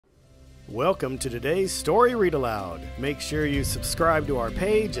Welcome to today's Story Read Aloud. Make sure you subscribe to our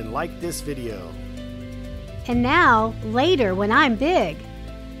page and like this video. And now, Later When I'm Big,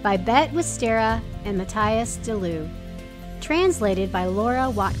 by Westera and Mattias, Leeuw. Translated by Laura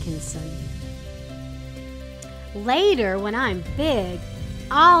Watkinson. Later, when I'm big,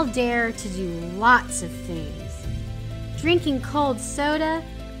 I'll dare to do lots of things. Drinking cold soda,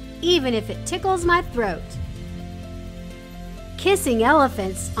 even if it tickles my throat. Kissing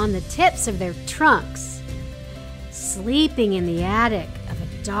elephants on the tips of their trunks. Sleeping in the attic of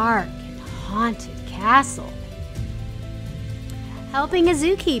a dark and haunted castle. Helping a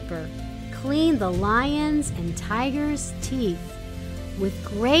zookeeper clean the lions and tigers' teeth with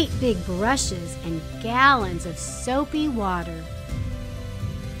great big brushes and gallons of soapy water.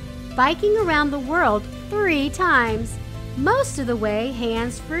 Biking around the world 3 times, most of the way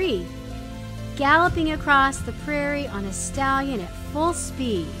hands-free. Galloping across the prairie on a stallion at full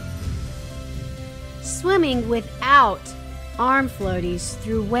speed. Swimming without arm floaties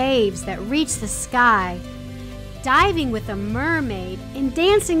through waves that reach the sky. Diving with a mermaid and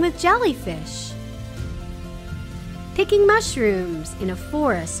dancing with jellyfish. Picking mushrooms in a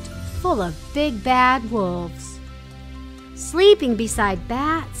forest full of big bad wolves. Sleeping beside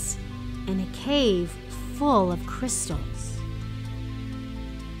bats in a cave full of crystals.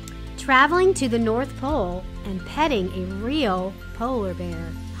 Traveling to the North Pole and petting a real polar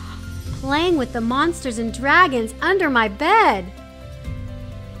bear. Playing with the monsters and dragons under my bed.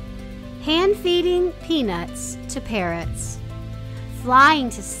 Hand-feeding peanuts to parrots.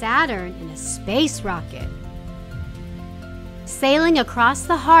 Flying to Saturn in a space rocket. Sailing across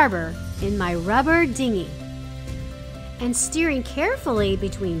the harbor in my rubber dinghy. And steering carefully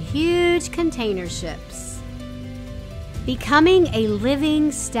between huge container ships. Becoming a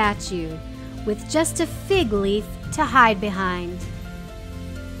living statue with just a fig leaf to hide behind.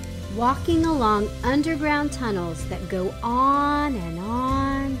 Walking along underground tunnels that go on and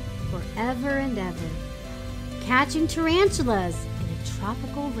on forever and ever. Catching tarantulas in a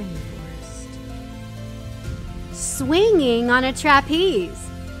tropical rainforest. Swinging on a trapeze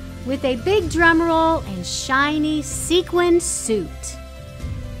with a big drum roll and shiny sequined suit.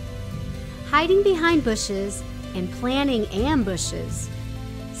 Hiding behind bushes and planning ambushes.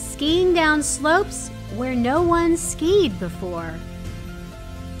 Skiing down slopes where no one skied before.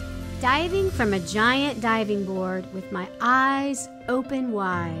 Diving from a giant diving board with my eyes open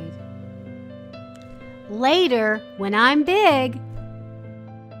wide. Later, when I'm big.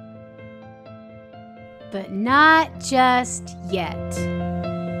 But not just yet.